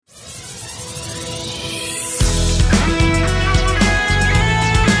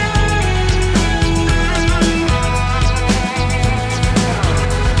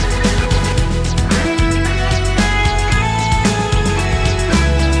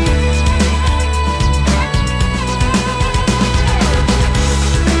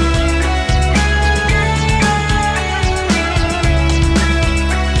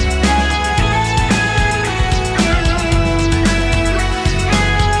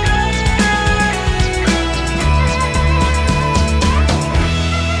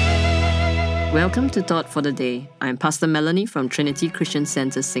Welcome to Thought for the Day. I'm Pastor Melanie from Trinity Christian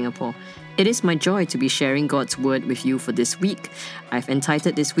Centre, Singapore. It is my joy to be sharing God's Word with you for this week. I've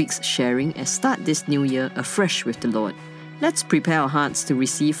entitled this week's sharing as Start This New Year Afresh with the Lord. Let's prepare our hearts to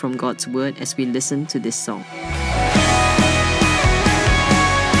receive from God's Word as we listen to this song.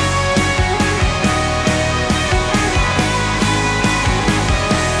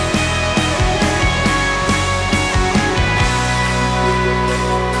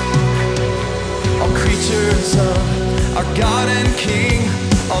 Of our God and King,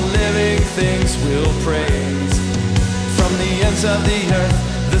 all living things will praise. From the ends of the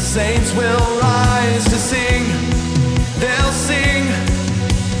earth, the saints will rise to sing. They'll sing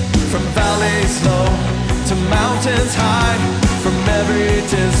from valleys low to mountains high, from every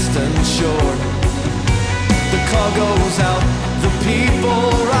distant shore. The call goes out, the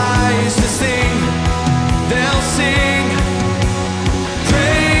people rise to sing. They'll sing.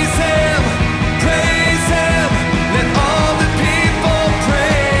 Praise Him, praise Him, let all the people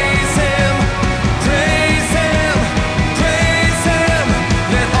praise Him. Praise Him, praise Him,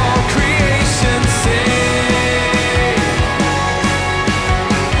 let all creation sing.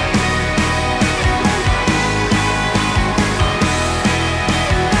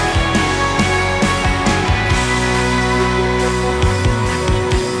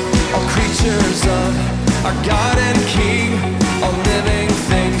 All creatures of our God and King, all living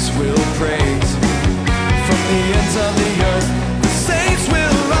things will praise. From the ends of the earth, the saints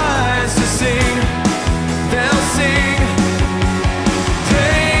will rise to sing. They'll sing.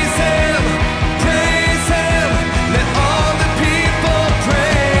 Praise Him, praise Him, let all the people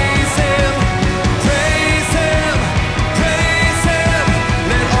praise Him. Praise Him, praise Him,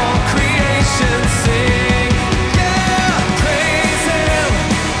 let all creation sing. Yeah, praise Him,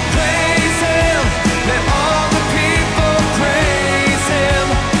 let all the people praise Him.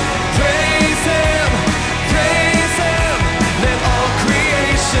 Praise Him, let all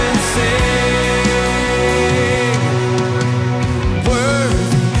creation sing.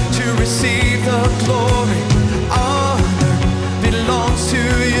 Worthy to receive the glory, honor belongs to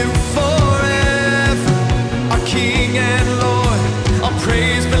you forever. Our King and Lord, all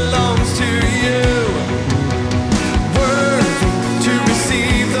praise belongs to you. Worthy to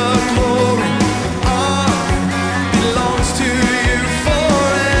receive the glory, honor belongs to you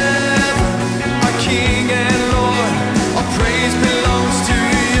forever. Our King and Lord, all praise belongs to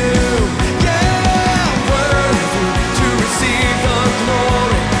you. Yeah, worthy to receive the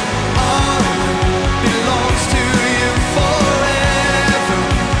glory, honor belongs to you forever.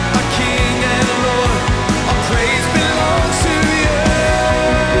 Our King and Lord, all praise belongs to you.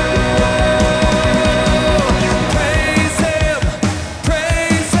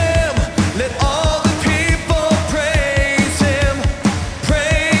 Praise Him, let all the people praise Him.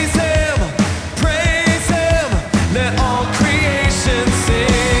 Praise Him, let all creation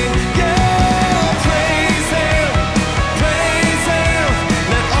sing. Yeah, praise Him,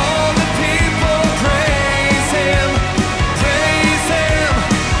 let all the people praise Him. Praise Him,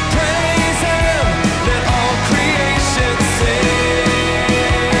 let all creation sing.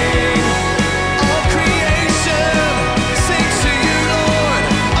 All creation sings to you, Lord.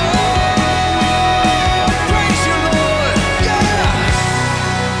 Oh, praise you, Lord. Yeah.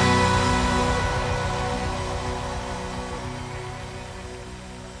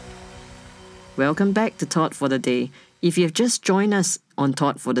 Welcome back to Thought for the Day. If you have just joined us on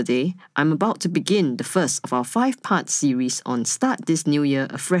Thought for the Day, I'm about to begin the first of our 5-part series on Start This New Year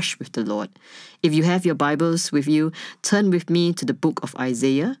Afresh with the Lord. If you have your Bibles with you, turn with me to the book of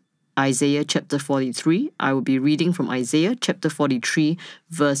Isaiah chapter 43. I will be reading from Isaiah chapter 43,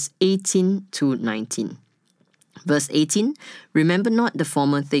 verse 18 to 19. Verse 18, remember not the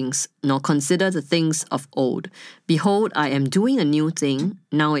former things, nor consider the things of old. Behold, I am doing a new thing.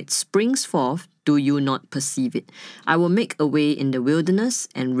 Now it springs forth. Do you not perceive it? I will make a way in the wilderness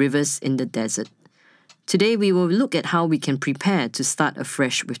and rivers in the desert. Today we will look at how we can prepare to start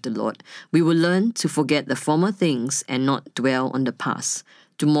afresh with the Lord. We will learn to forget the former things and not dwell on the past.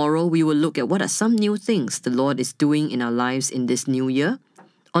 Tomorrow we will look at what are some new things the Lord is doing in our lives in this new year.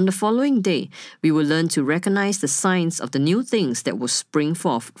 On the following day, we will learn to recognize the signs of the new things that will spring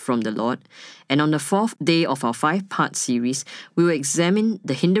forth from the Lord. And on the 4th day of our 5-part series, we will examine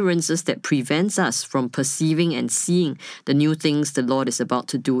the hindrances that prevents us from perceiving and seeing the new things the Lord is about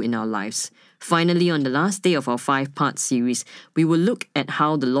to do in our lives. Finally, on the last day of our 5-part series, we will look at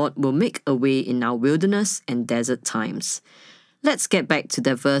how the Lord will make a way in our wilderness and desert times. Let's get back to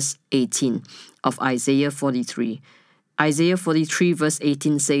the verse 18 of Isaiah 43. Isaiah 43 verse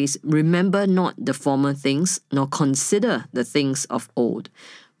 18 says, remember not the former things, nor consider the things of old.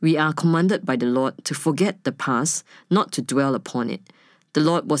 We are commanded by the Lord to forget the past, not to dwell upon it. The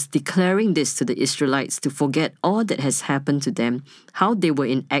Lord was declaring this to the Israelites to forget all that has happened to them, how they were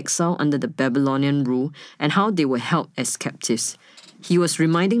in exile under the Babylonian rule, and how they were held as captives. He was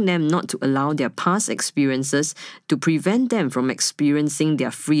reminding them not to allow their past experiences to prevent them from experiencing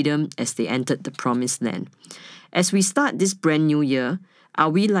their freedom as they entered the Promised Land. As we start this brand new year, are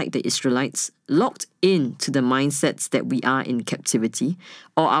we like the Israelites, locked into the mindsets that we are in captivity,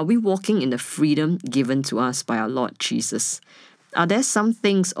 or are we walking in the freedom given to us by our Lord Jesus? Are there some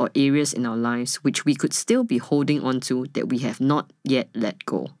things or areas in our lives which we could still be holding on to that we have not yet let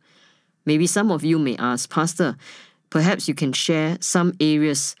go? Maybe some of you may ask, Pastor, perhaps you can share some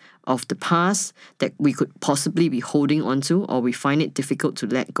areas of the past that we could possibly be holding on to or we find it difficult to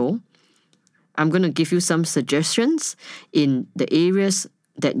let go. I'm going to give you some suggestions in the areas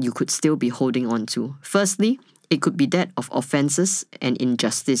that you could still be holding on to. Firstly, it could be that of offenses and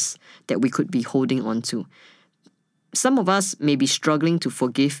injustice that we could be holding on to. Some of us may be struggling to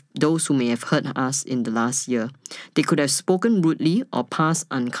forgive those who may have hurt us in the last year. They could have spoken rudely or passed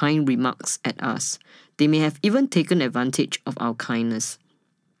unkind remarks at us. They may have even taken advantage of our kindness.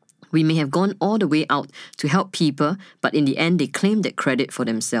 We may have gone all the way out to help people, but in the end they claimed that credit for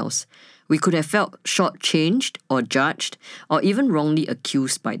themselves. We could have felt shortchanged or judged or even wrongly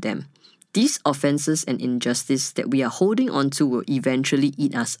accused by them. These offenses and injustice that we are holding on to will eventually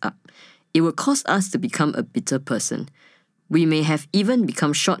eat us up. It will cause us to become a bitter person. We may have even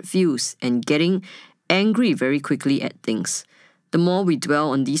become short-fused and getting angry very quickly at things. The more we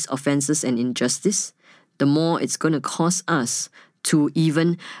dwell on these offenses and injustice, the more it's going to cause us to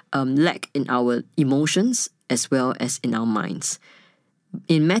even lack in our emotions as well as in our minds.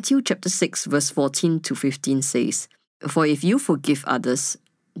 In Matthew chapter 6, verse 14 to 15 says, "For if you forgive others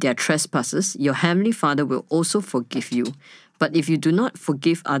their trespasses, your heavenly Father will also forgive you. But if you do not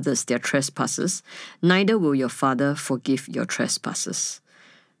forgive others their trespasses, neither will your Father forgive your trespasses."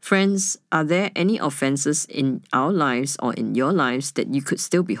 Friends, are there any offenses in our lives or in your lives that you could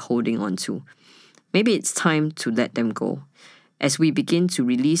still be holding on to? Maybe it's time to let them go. As we begin to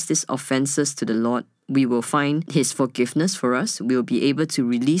release these offenses to the Lord, we will find His forgiveness for us. We will be able to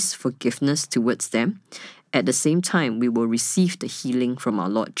release forgiveness towards them. At the same time, we will receive the healing from our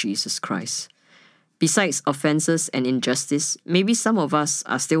Lord Jesus Christ. Besides offenses and injustice, maybe some of us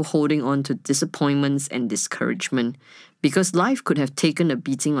are still holding on to disappointments and discouragement because life could have taken a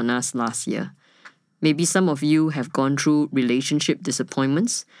beating on us last year. Maybe some of you have gone through relationship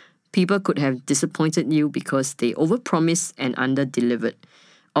disappointments. People could have disappointed you because they overpromised and underdelivered.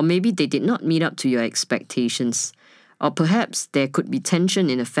 Or maybe they did not meet up to your expectations. Or perhaps there could be tension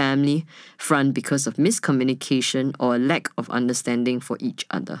in a family front because of miscommunication or a lack of understanding for each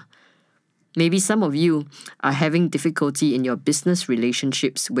other. Maybe some of you are having difficulty in your business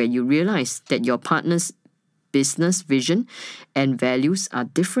relationships where you realize that your partner's business vision and values are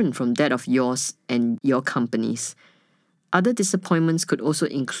different from that of yours and your company's. Other disappointments could also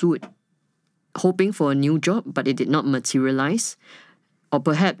include hoping for a new job but it did not materialize, or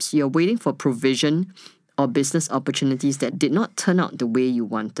perhaps you're waiting for provision or business opportunities that did not turn out the way you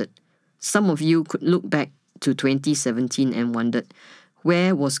wanted. Some of you could look back to 2017 and wondered,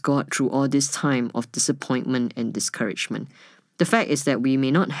 where was God through all this time of disappointment and discouragement? The fact is that we may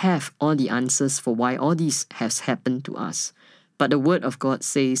not have all the answers for why all this has happened to us. But the Word of God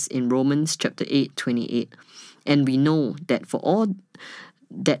says in Romans chapter 8:28, "And we know that for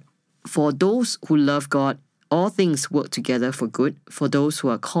those who love God, all things work together for good, for those who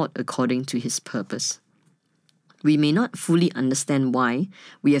are called according to His purpose." We may not fully understand why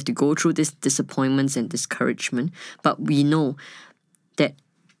we have to go through these disappointments and discouragement, but we know that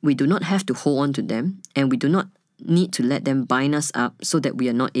we do not have to hold on to them and we do not need to let them bind us up so that we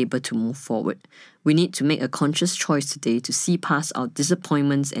are not able to move forward. We need to make a conscious choice today to see past our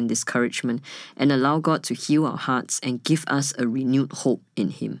disappointments and discouragement and allow God to heal our hearts and give us a renewed hope in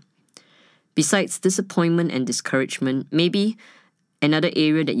Him. Besides disappointment and discouragement, maybe another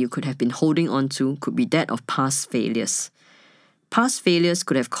area that you could have been holding on to could be that of past failures. Past failures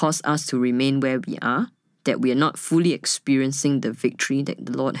could have caused us to remain where we are, that we are not fully experiencing the victory that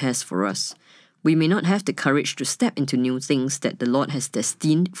the Lord has for us. We may not have the courage to step into new things that the Lord has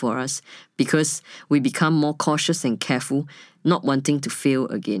destined for us because we become more cautious and careful, not wanting to fail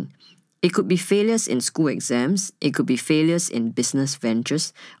again. It could be failures in school exams, it could be failures in business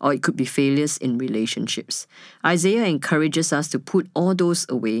ventures, or it could be failures in relationships. Isaiah encourages us to put all those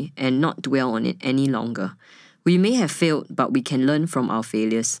away and not dwell on it any longer. We may have failed, but we can learn from our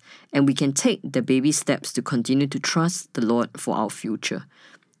failures, and we can take the baby steps to continue to trust the Lord for our future.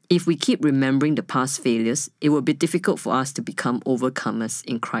 If we keep remembering the past failures, it will be difficult for us to become overcomers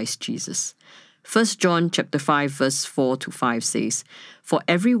in Christ Jesus. 1 John chapter 5 verse 4 to 5 says, "For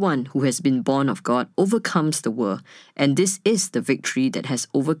everyone who has been born of God overcomes the world, and this is the victory that has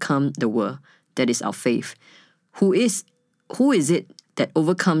overcome the world, that is our faith. Who is it that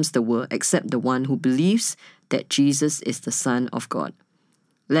overcomes the world except the one who believes that Jesus is the Son of God?"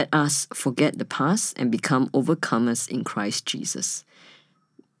 Let us forget the past and become overcomers in Christ Jesus.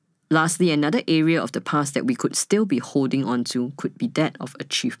 Lastly, another area of the past that we could still be holding on to could be that of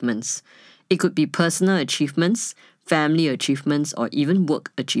achievements. It could be personal achievements, family achievements, or even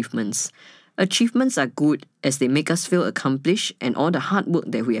work achievements. Achievements are good as they make us feel accomplished and all the hard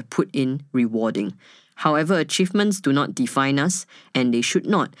work that we have put in rewarding. However, achievements do not define us, and they should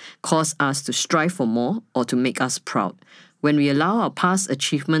not cause us to strive for more or to make us proud. When we allow our past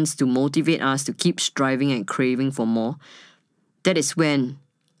achievements to motivate us to keep striving and craving for more, that is when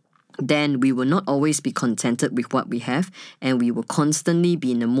then we will not always be contented with what we have, and we will constantly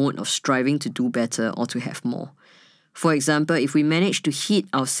be in the mode of striving to do better or to have more. For example, if we manage to hit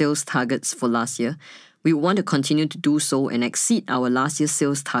our sales targets for last year, we want to continue to do so and exceed our last year's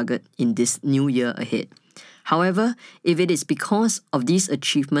sales target in this new year ahead. However, if it is because of these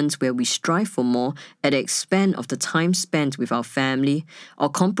achievements where we strive for more at the expense of the time spent with our family or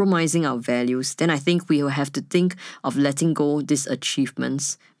compromising our values, then I think we will have to think of letting go these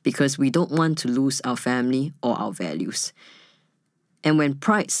achievements because we don't want to lose our family or our values. And when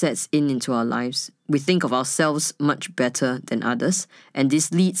pride sets into our lives, we think of ourselves much better than others, and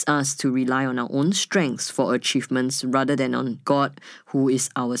this leads us to rely on our own strengths for achievements rather than on God, who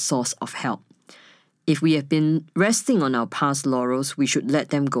is our source of help. If we have been resting on our past laurels, we should let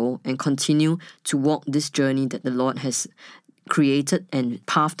them go and continue to walk this journey that the Lord has created and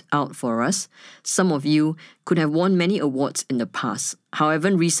pathed out for us. Some of you could have won many awards in the past.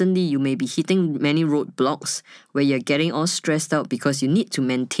 However, recently you may be hitting many roadblocks where you're getting all stressed out because you need to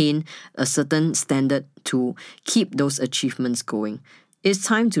maintain a certain standard to keep those achievements going. It's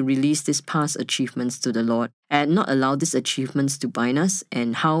time to release these past achievements to the Lord and not allow these achievements to bind us,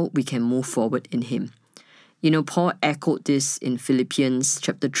 and how we can move forward in Him. Paul echoed this in Philippians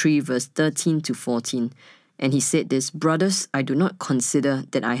chapter 3 verse 13 to 14. And he said this, "Brothers, I do not consider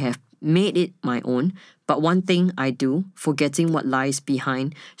that I have made it my own, but one thing I do, forgetting what lies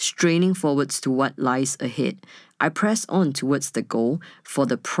behind, straining forwards to what lies ahead. I press on towards the goal for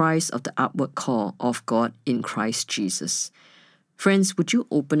the prize of the upward call of God in Christ Jesus." Friends, would you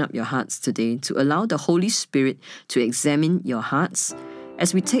open up your hearts today to allow the Holy Spirit to examine your hearts?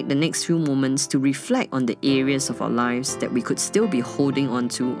 As we take the next few moments to reflect on the areas of our lives that we could still be holding on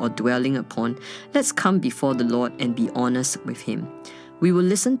to or dwelling upon, let's come before the Lord and be honest with Him. We will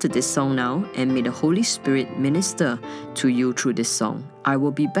listen to this song now, and may the Holy Spirit minister to you through this song. I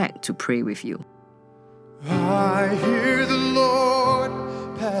will be back to pray with you. I hear the Lord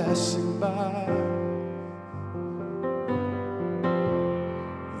passing by.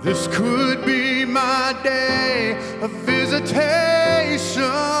 This could be my day of visitation.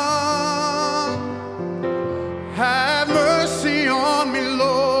 Have mercy on me,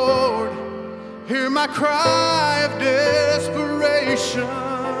 Lord. Hear my cry of desperation.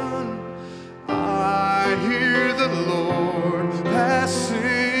 I hear the Lord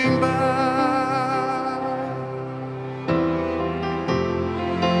passing by.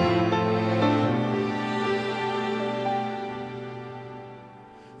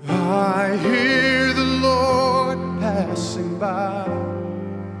 I hear the Lord passing by.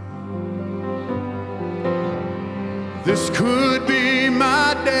 This could be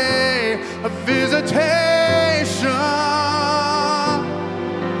my day of visitation.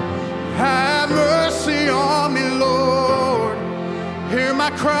 Have mercy on me, Lord. Hear my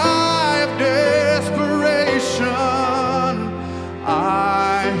cry of desperation.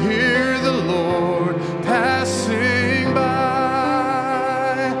 I hear the Lord passing by.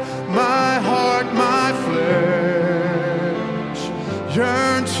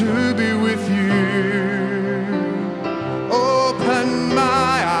 Yearn to be with you. Open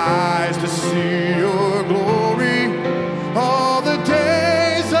my eyes to see your glory all the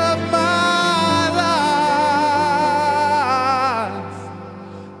days of my life.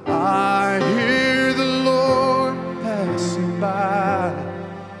 I hear the Lord passing by.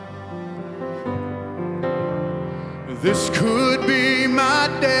 This could be my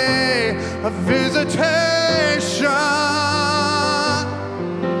day of visitation.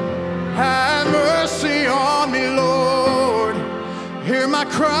 Have mercy on me, Lord. Hear my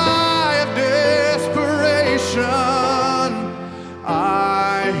cry of desperation.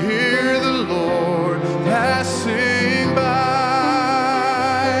 I hear the Lord passing by.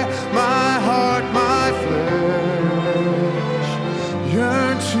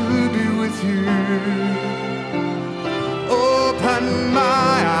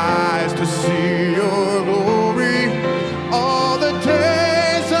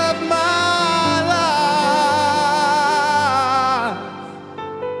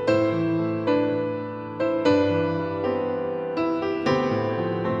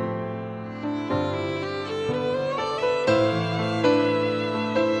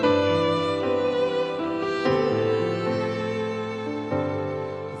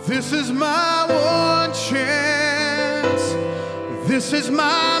 This is my one chance. This is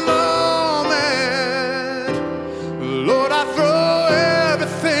my moment. Lord, I throw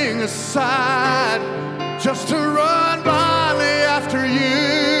everything aside just to run blindly after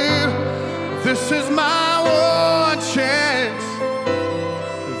you. This is my one chance.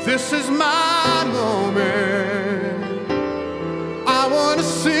 This is my moment. I want to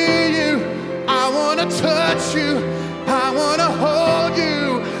see you. I want to touch you. I want to hold you.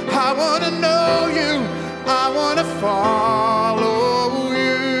 I want to know you. I want to follow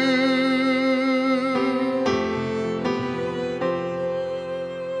you.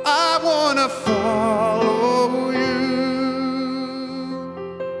 I want to follow you.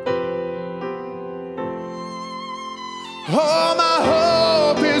 All my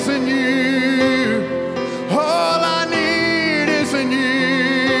hope is in you. All I need is in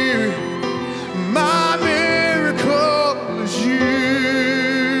you. My miracle is you.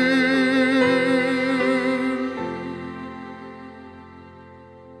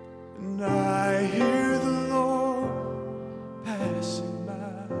 And I hear the Lord passing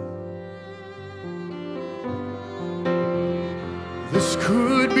by. This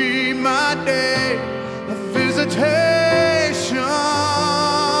could be my day of visitation.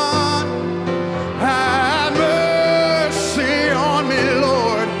 Have mercy on me,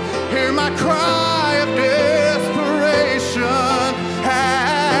 Lord. Hear my cry of desperation.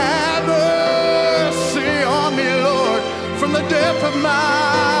 Have mercy on me, Lord, from the depth of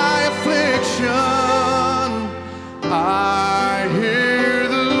my affliction. I hear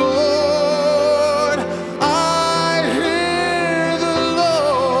the Lord. I hear the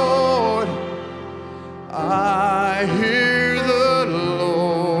Lord. I hear the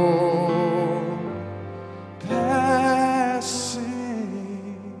Lord passing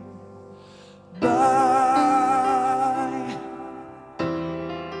by.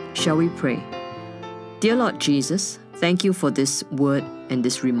 Shall we pray? Dear Lord Jesus, thank you for this word and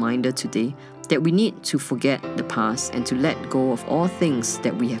this reminder today that we need to forget the past and to let go of all things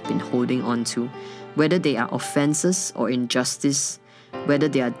that we have been holding on to, whether they are offenses or injustice, whether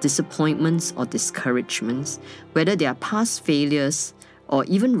they are disappointments or discouragements, whether they are past failures or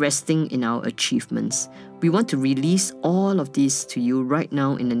even resting in our achievements. We want to release all of these to you right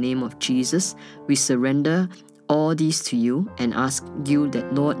now in the name of Jesus. We surrender all these to you and ask you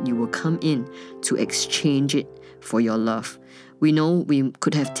that, Lord, you will come in to exchange it for your love. We know we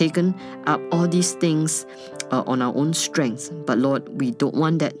could have taken up all these things on our own strength, but Lord, we don't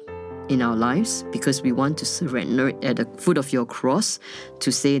want that in our lives because we want to surrender it at the foot of your cross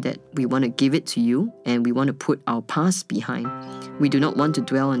to say that we want to give it to you and we want to put our past behind. We do not want to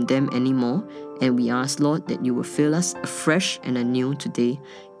dwell on them anymore, and we ask, Lord, that you will fill us afresh and anew today.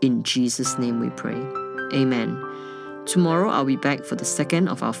 In Jesus' name we pray. Amen. Tomorrow I'll be back for the second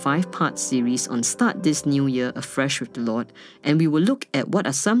of our 5-part series on Start This New Year Afresh with the Lord, and we will look at what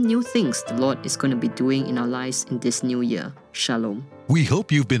are some new things the Lord is going to be doing in our lives in this new year. Shalom. We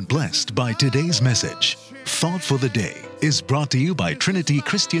hope you've been blessed by today's message. Thought for the Day is brought to you by Trinity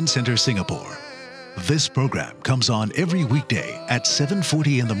Christian Center, Singapore. This program comes on every weekday at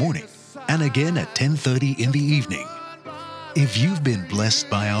 7:40 in the morning and again at 10:30 in the evening. If you've been blessed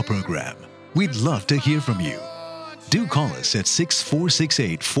by our program, we'd love to hear from you. Do call us at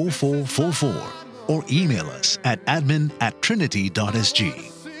 6468-4444 or email us at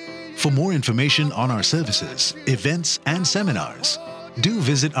admin@trinity.sg. For more information on our services, events, and seminars, do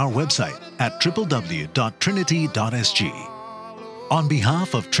visit our website at www.trinity.sg. On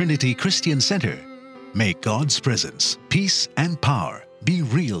behalf of Trinity Christian Center, may God's presence, peace, and power be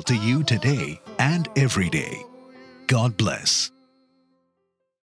real to you today and every day. God bless.